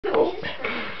Oh.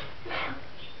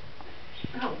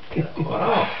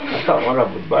 Wow, I thought one of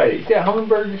them would bite it. See that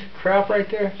hummingbird crap right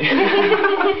there?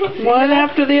 One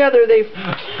after the other, they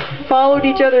followed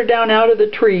each other down out of the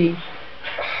tree.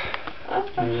 I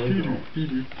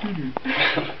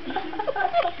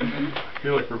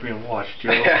feel like we're being watched,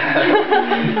 Joe.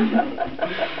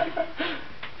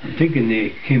 I'm thinking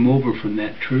they came over from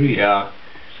that tree. Yeah.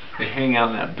 They hang out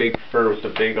in that big fur with the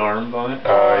big arms on it.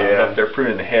 Oh, yeah. If they're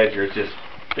pruning the hedge, there's just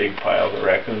big piles of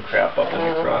raccoon crap up in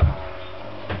the front.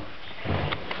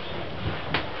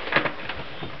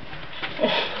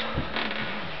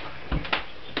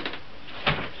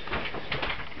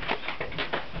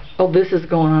 Oh, this is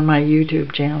going on my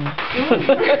YouTube channel.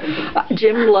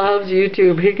 Jim loves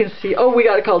YouTube. He can see. Oh, we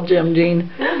gotta call Jim,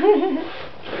 Gene.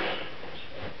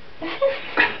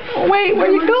 Oh, wait, where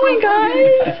are you going,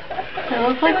 guys? It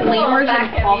looks like lemurs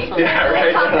and possums. Yeah,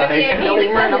 right. A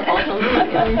lemur and a possum.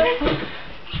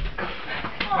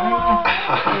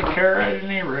 You terrorize the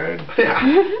neighborhood. Yeah.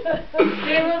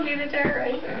 They will be the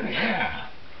terrorizer. Yeah.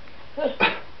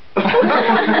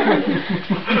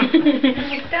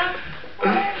 Stop.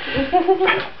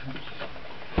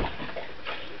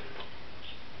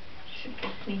 Should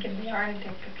sneak in the yard and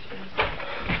take pictures.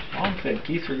 Mom said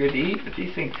geese were good to eat, but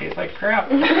these things taste like crap.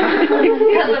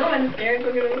 Yeah, little one's scared.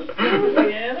 Look at me.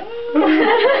 Yeah.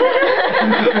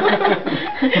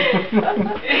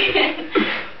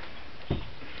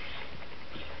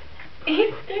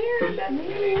 He's scared. That's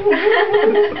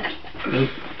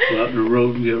Out in the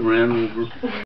road and get ran over.